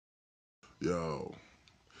Yo,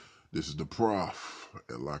 this is the prof.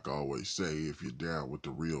 And like I always say, if you're down with the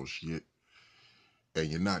real shit and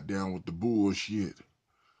you're not down with the bullshit,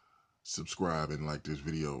 subscribe and like this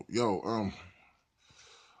video.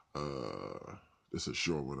 Uh, this is a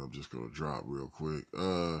short one. I'm just gonna drop real quick.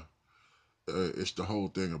 It's the whole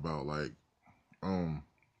thing about um,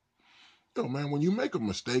 man, when you make a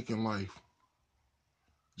mistake in life,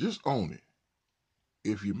 just own it.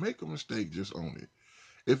 If you make a mistake, just own it.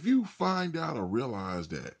 If you find out or realize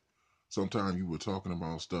that sometimes you were talking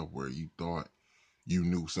about stuff where you thought you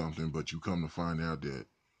knew something, but you come to find out that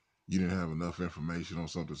you didn't have enough information on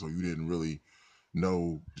something, so you didn't really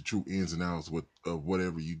know the true ins and outs of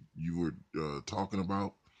whatever you were talking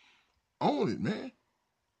about. Own it, man.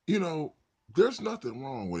 You know, there's nothing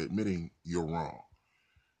wrong with admitting you're wrong.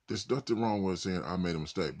 There's nothing wrong with saying I made a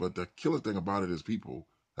mistake. But the killer thing about it is people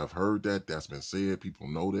have heard that. That's been said. People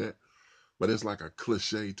know that. But it's like a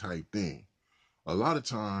cliche type thing. A lot of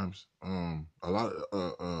times, a lot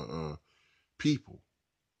of people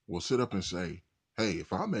will sit up and say, "Hey,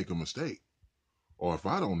 if I make a mistake or if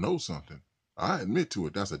I don't know something, I admit to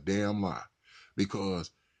it." That's a damn lie, because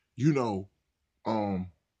you know, um,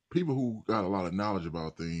 people who got a lot of knowledge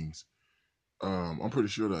about things, I'm pretty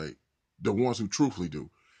sure like the ones who truthfully do,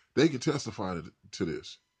 they can testify to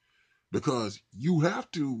this, because you have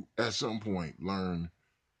to at some point learn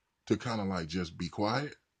to kind of like just be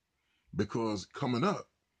quiet, because coming up,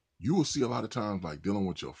 you will see a lot of times like dealing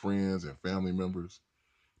with your friends and family members.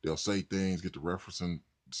 They'll say things, get to referencing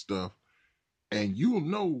stuff, and you'll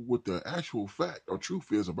know what the actual fact or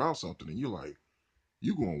truth is about something, and you're like,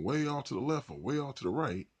 you going way off to the left or way off to the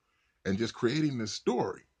right, and just creating this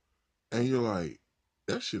story, and you're like,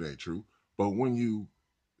 that shit ain't true. But when you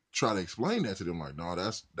try to explain that to them, like, no,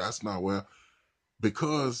 that's not well,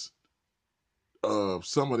 because of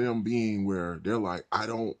some of them being where they're like,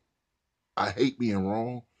 I hate being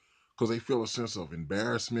wrong, because they feel a sense of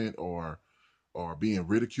embarrassment or being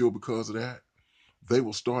ridiculed because of that. They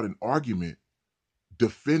will start an argument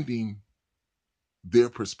defending their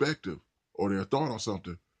perspective or their thought on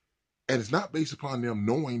something, and it's not based upon them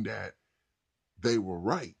knowing that they were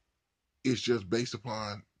right. It's just based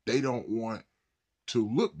upon they don't want to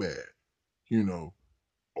look bad, you know,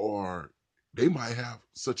 or they might have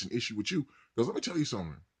such an issue with you. Because let me tell you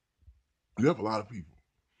something, you have a lot of people,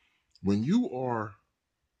 when you are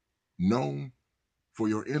known for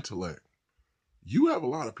your intellect, you have a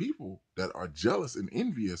lot of people that are jealous and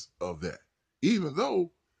envious of that, even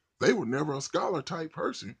though they were never a scholar type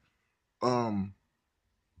person. Um,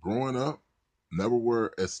 Growing up, never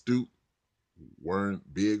were astute,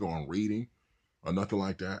 weren't big on reading or nothing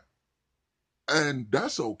like that. And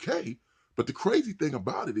that's okay. But the crazy thing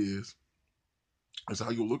about it is how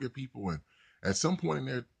you look at people, and at some point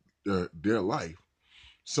in their life,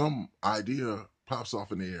 some idea pops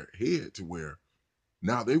off in their head to where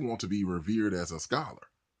now they want to be revered as a scholar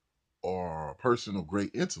or a person of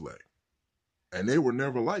great intellect. And they were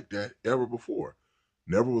never like that ever before.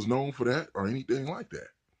 Never was known for that or anything like that.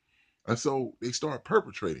 And so they start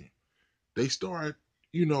perpetrating. They start,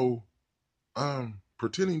 you know,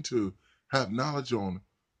 pretending to have knowledge on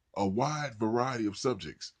a wide variety of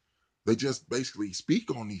subjects. They just basically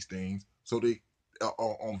speak on these things, so they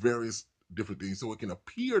on various different things, so it can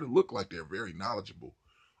appear to look like they're very knowledgeable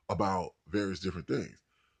about various different things.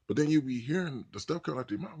 But then you be hearing the stuff coming out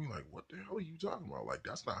their mouth, and you're like, "What the hell are you talking about? Like,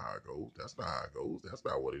 that's not how it goes. That's not how it goes. That's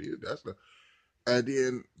not what it is. That's not." And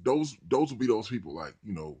then those will be those people, like,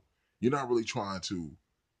 you're not really trying to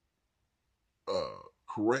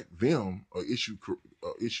correct them or issue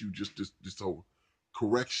just this whole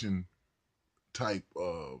correction type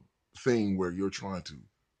of thing where you're trying to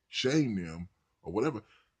shame them or whatever.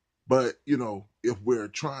 But if we're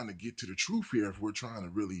trying to get to the truth here, if we're trying to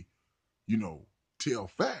really, you know, tell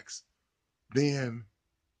facts, then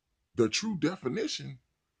the true definition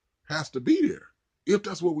has to be there. If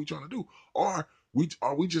that's what we're trying to do, or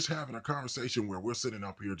we just having a conversation where we're sitting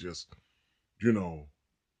up here just, you know,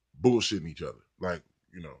 bullshitting each other. Like,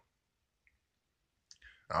 you know,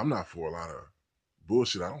 I'm not for a lot of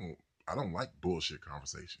bullshit. I don't like bullshit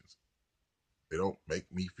conversations. They don't make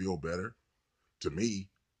me feel better. To me,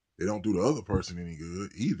 they don't do the other person any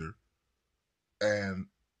good either. And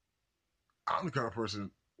I'm the kind of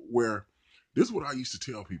person where this is what I used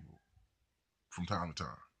to tell people from time to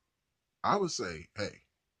time. I would say, hey,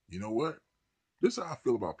 you know what? This is how I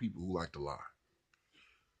feel about people who like to lie.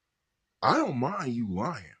 I don't mind you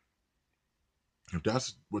lying if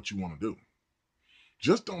that's what you want to do.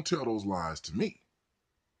 Just don't tell those lies to me.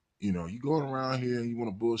 You going around here and you want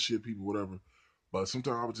to bullshit people, whatever. But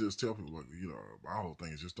sometimes I would just tell people, like, my whole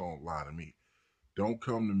thing is just don't lie to me. Don't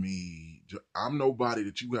come to me I'm nobody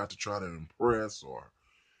that you have to try to impress, or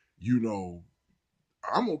you know,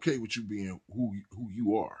 I'm okay with you being who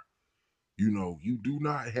you are. You do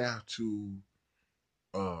not have to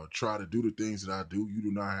try to do the things that I do. You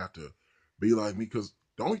do not have to be like me, because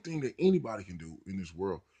the only thing that anybody can do in this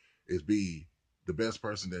world is be the best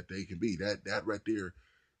person that they can be. That right there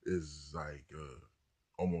is like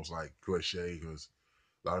almost like cliche, because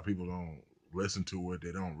a lot of people don't listen to it.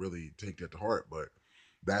 They don't really take that to heart, but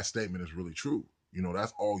that statement is really true.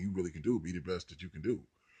 That's all you really can do. Be the best that you can do.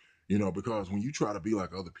 Because when you try to be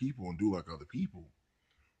like other people and do like other people,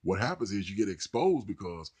 what happens is you get exposed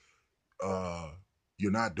because uh,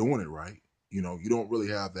 you're not doing it right. You don't really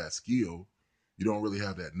have that skill. You don't really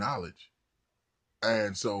have that knowledge.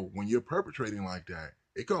 And so when you're perpetrating like that,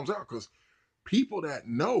 it comes out because people that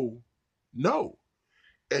know.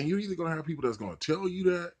 And you're either going to have people that's going to tell you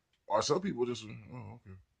that, or some people just, oh,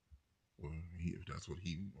 okay. Well, if that's what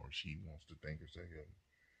he or she wants to think or say.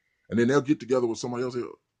 And then they'll get together with somebody else.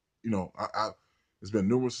 It's been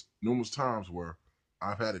numerous times where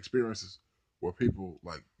I've had experiences where people,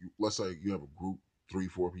 like, let's say you have a group, 3,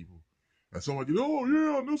 4 people, and somebody goes, oh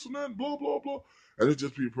yeah, this and that, blah blah blah, and it's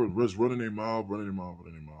just people just running their mouth, running their mouth,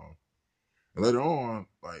 running their mouth, and later on,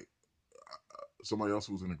 like, somebody else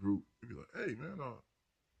who was in the group would be like, hey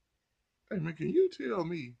man, can you tell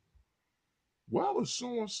me why was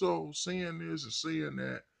so and so saying this and saying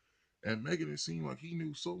that and making it seem like he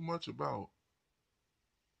knew so much about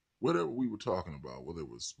whatever we were talking about, whether it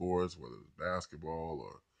was sports, whether it was basketball,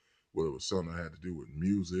 or whether it was something that had to do with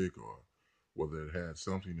music, or whether it had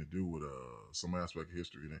something to do with some aspect of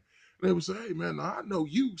history. And they would say, hey, man, now I know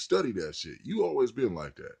you study that shit. You always been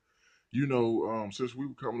like that. Since we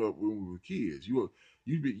were coming up when we were kids, you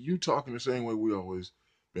talking the same way we always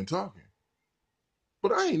been talking.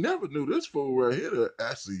 But I ain't never knew this fool right here to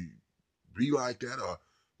actually be like that, or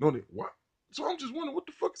no, what? So I'm just wondering what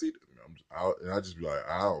the fuck is he doing? And I just be like,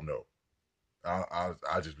 I don't know. I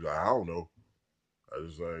just be like, I don't know. I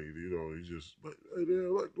just like, he just, but they're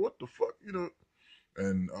like, what the fuck, And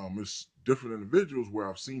it's different individuals where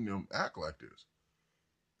I've seen them act like this,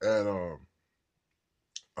 and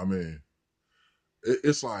I mean,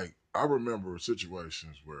 it's like I remember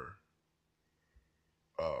situations where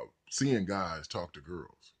seeing guys talk to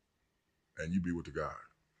girls, and you be with the guy,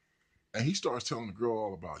 and he starts telling the girl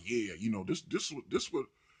all about, yeah,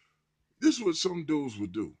 this what some dudes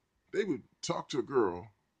would do. They would talk to a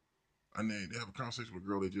girl, and they have a conversation with a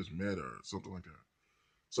girl they just met or something like that.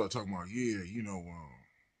 So I talk about, yeah,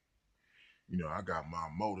 I got my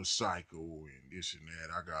motorcycle and this and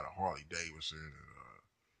that. I got a Harley Davidson,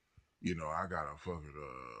 and I got a fucking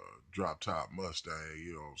drop top Mustang.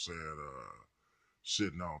 You know what I'm saying?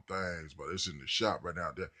 Sitting on things, but it's in the shop right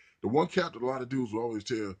now. The one cap that a lot of dudes will always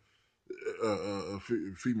tell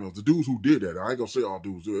females, the dudes who did that. I ain't gonna say all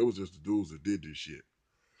dudes do it. It was just the dudes that did this shit.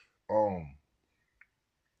 Um,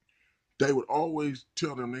 they would always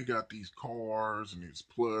tell them they got these cars and these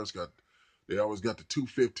plus they always got the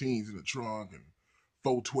 215s in the trunk and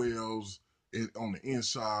 412s on the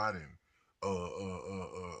inside and on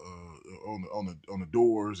the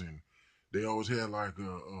doors, and they always had like 2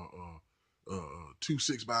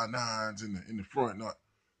 6x9s in the front,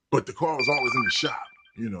 but the car was always in the shop,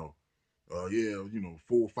 you know. Yeah,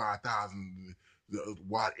 4 or 5 thousand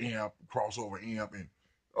watt amp, crossover amp, and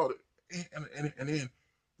all the, and then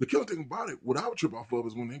the killer thing about it, what I would trip off of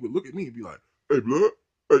is when they would look at me and be like, "Hey, blood,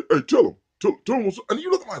 hey, tell him," and you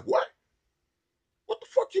looking like, "What? What the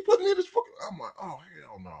fuck you putting me in this fucking?" I'm like, "Oh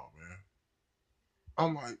hell no, man."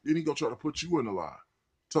 I'm like, then he gonna try to put you in the lie.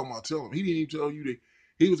 Tell him. He didn't even tell you that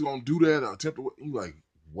he was gonna do that or attempt to. You like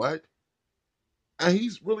what? And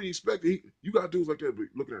he's really expecting. You got dudes like that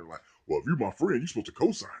looking at it like, well, if you're my friend, you're supposed to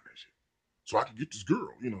co-sign that shit so I can get this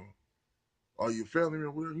girl. Or your family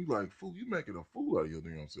or whatever. You like, fool, you making a fool out of your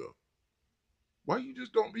damn self. Why you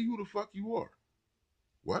just don't be who the fuck you are?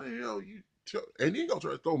 Why the hell you tell? And he gonna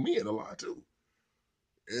try to throw me in the lie too.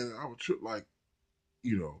 And I would trip like,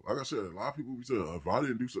 like I said, a lot of people be saying, if I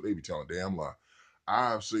didn't do so, they be telling damn lie.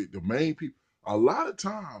 I've seen the main people. A lot of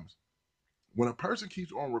times, when a person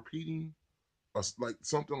keeps on repeating, like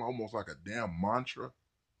something almost like a damn mantra,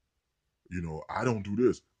 I don't do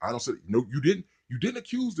this. I don't say no. You didn't. You didn't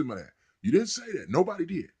accuse them of that. You didn't say that. Nobody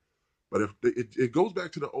did. But if it goes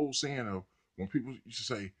back to the old saying of when people used to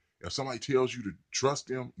say, if somebody tells you to trust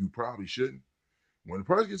them, you probably shouldn't. When the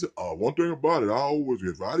person gets it, one thing about it, I always,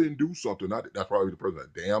 if I didn't do something, that's probably the person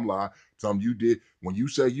that damn lie. Something you did. When you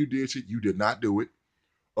say you did shit, you did not do it.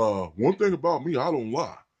 One thing about me, I don't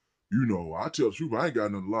lie. I tell the truth. I ain't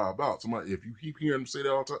got nothing to lie about. Somebody, if you keep hearing them say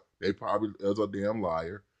that all the time, they probably is a damn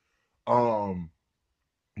liar. Um,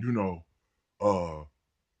 you know, Uh,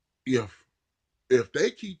 if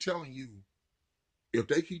they keep telling you, if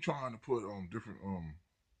they keep trying to put different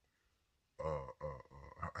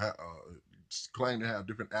claim to have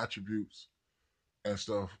different attributes and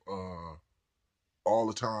stuff all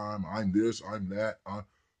the time. I'm this, I'm that.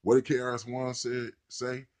 What did KRS-One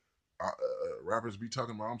say? Rappers be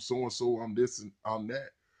talking about I'm so and so, I'm this and I'm that,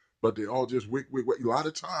 but they all just wick. A lot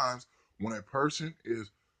of times when a person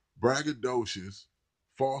is braggadocious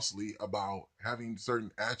falsely about having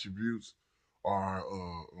certain attributes or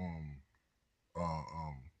uh,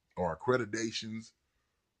 um, or accreditations,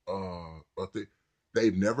 but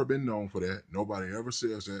they've never been known for that. Nobody ever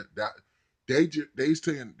says that. They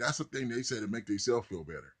saying that's the thing they say to make themselves feel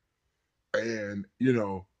better, and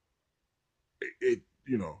it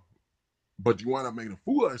but you wind up making a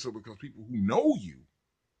fool of yourself because people who know you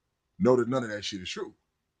know that none of that shit is true.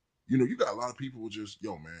 You got a lot of people who just,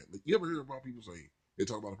 yo, man, you ever hear about people say, they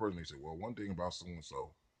talk about a person, they say, well, one thing about so and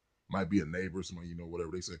so might be a neighbor, somebody,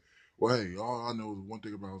 whatever. They say, well, hey, all I know is one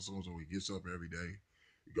thing about so and so, he gets up every day,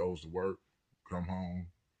 he goes to work, come home,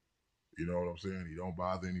 you know what I'm saying? He don't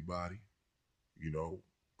bother anybody, you know.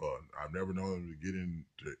 I've never known him to get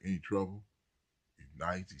into any trouble. He's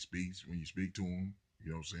nice, he speaks when you speak to him,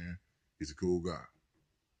 you know what I'm saying? He's a cool guy.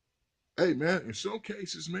 Hey, man, in some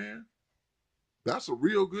cases, man, that's a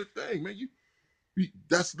real good thing, man.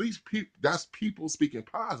 That's at least that's people speaking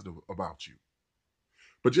positive about you.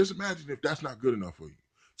 But just imagine if that's not good enough for you.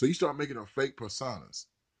 So you start making up fake personas,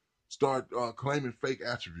 start claiming fake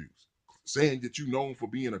attributes, saying that you're known for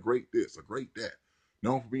being a great this, a great that,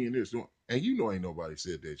 known for being this, and ain't nobody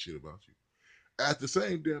said that shit about you. At the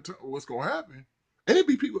same damn time, what's gonna happen? And it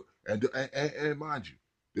be people, and mind you,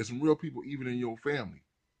 there's some real people even in your family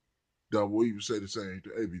that will even say the same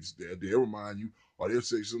thing. They'll remind you, or they'll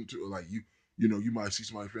say something to like you might see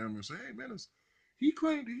somebody family and say, "Hey man, he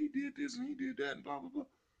claimed that he did this and he did that and blah blah blah."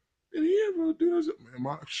 Did he ever do this?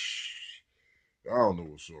 Man, I don't know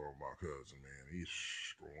what's wrong with my cousin, man. He's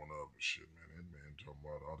growing up and shit, man. That man talking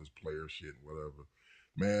about all this player shit and whatever.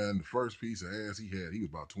 Man, the first piece of ass he had, he was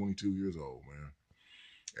about 22 years old, man.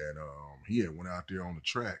 And he had went out there on the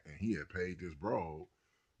track and he had paid this broad,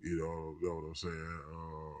 know what I'm saying,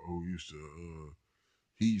 who used to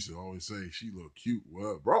he used to always say she looked cute.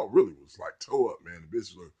 Well, bro, really was like toe up, man. The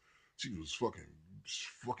bitch looked, she was fucking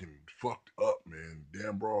fucked up, man.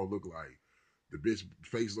 Damn, bro, looked like the bitch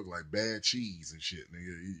face looked like bad cheese and shit,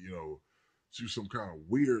 nigga. She was some kind of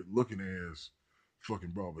weird looking ass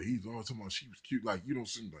fucking bro. But he's always talking about she was cute. Like you don't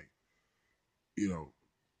seem like, you know,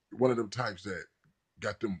 one of them types that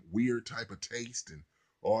got them weird type of taste and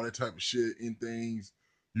all that type of shit in things,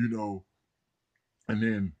 you know. And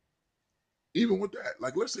then even with that,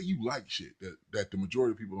 like let's say you like shit that the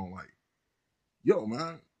majority of people don't like. Yo,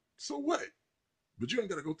 man, so what? But you ain't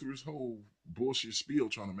gotta go through this whole bullshit spiel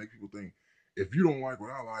trying to make people think if you don't like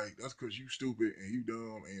what I like, that's because you stupid and you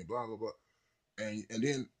dumb and blah blah blah. And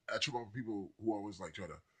then I trip off people who always like try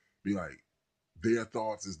to be like their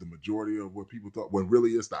thoughts is the majority of what people thought when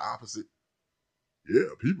really it's the opposite. Yeah,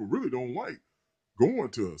 people really don't like going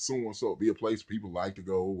to so and so be a place people like to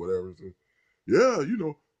go, whatever. So, yeah,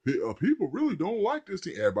 people really don't like this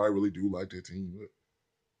team. Everybody really do like their team. But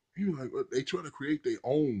you like they try to create their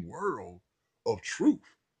own world of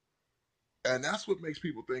truth, and that's what makes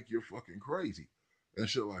people think you're fucking crazy and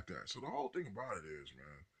shit like that. So the whole thing about it is,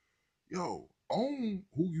 man, yo, own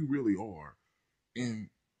who you really are and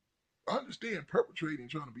understand perpetrating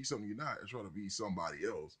trying to be something you're not and trying to be somebody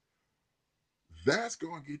else. That's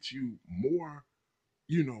gonna get you more,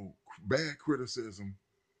 bad criticism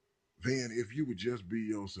than if you would just be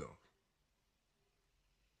yourself.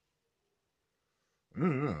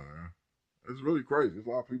 Yeah, it's really crazy. There's a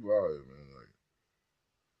lot of people out here, man. Like,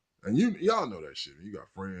 and y'all know that shit. You got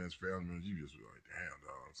friends, family members. You just be like, damn,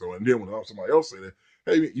 dog. So and then when somebody else say that,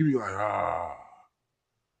 hey, you be like,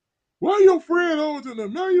 why your friend always in there?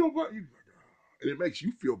 Now you don't. You be like, and it makes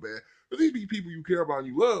you feel bad. But these be people you care about and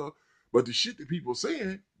you love. But the shit that people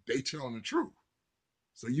saying, they telling the truth.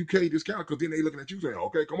 So you can't discount because then they looking at you saying,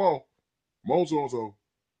 okay, come on, so and so.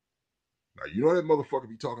 Now you know that motherfucker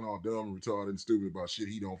be talking all dumb and retarded and stupid about shit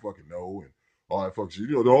he don't fucking know and all that fucking shit.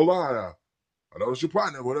 Don't lie now. I know it's your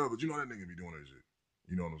partner, whatever, but you know that nigga be doing that shit.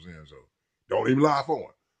 You know what I'm saying? So don't even lie for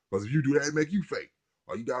him. Because if you do that, it make you fake.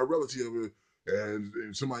 Or you got a relative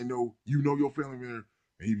and somebody know your family member,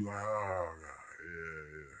 and he be like, oh God,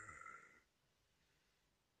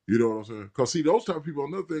 yeah. You know what I'm saying? Because see, those type of people,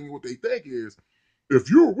 another thing, what they think is, if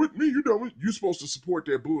you're with me, you're supposed to support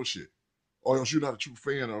that bullshit. Or else you're not a true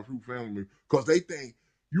fan or a true family member. Because they think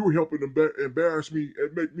you're helping embarrass me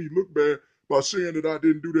and make me look bad by saying that I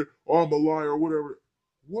didn't do that or I'm a liar or whatever.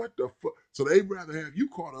 What the fuck? So they rather have you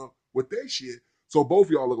caught up with their shit, so both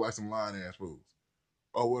of y'all look like some lying ass fools.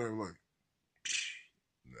 Or whatever, like,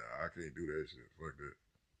 nah, I can't do that shit. Fuck that.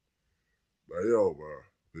 But yo, bro,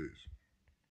 peace.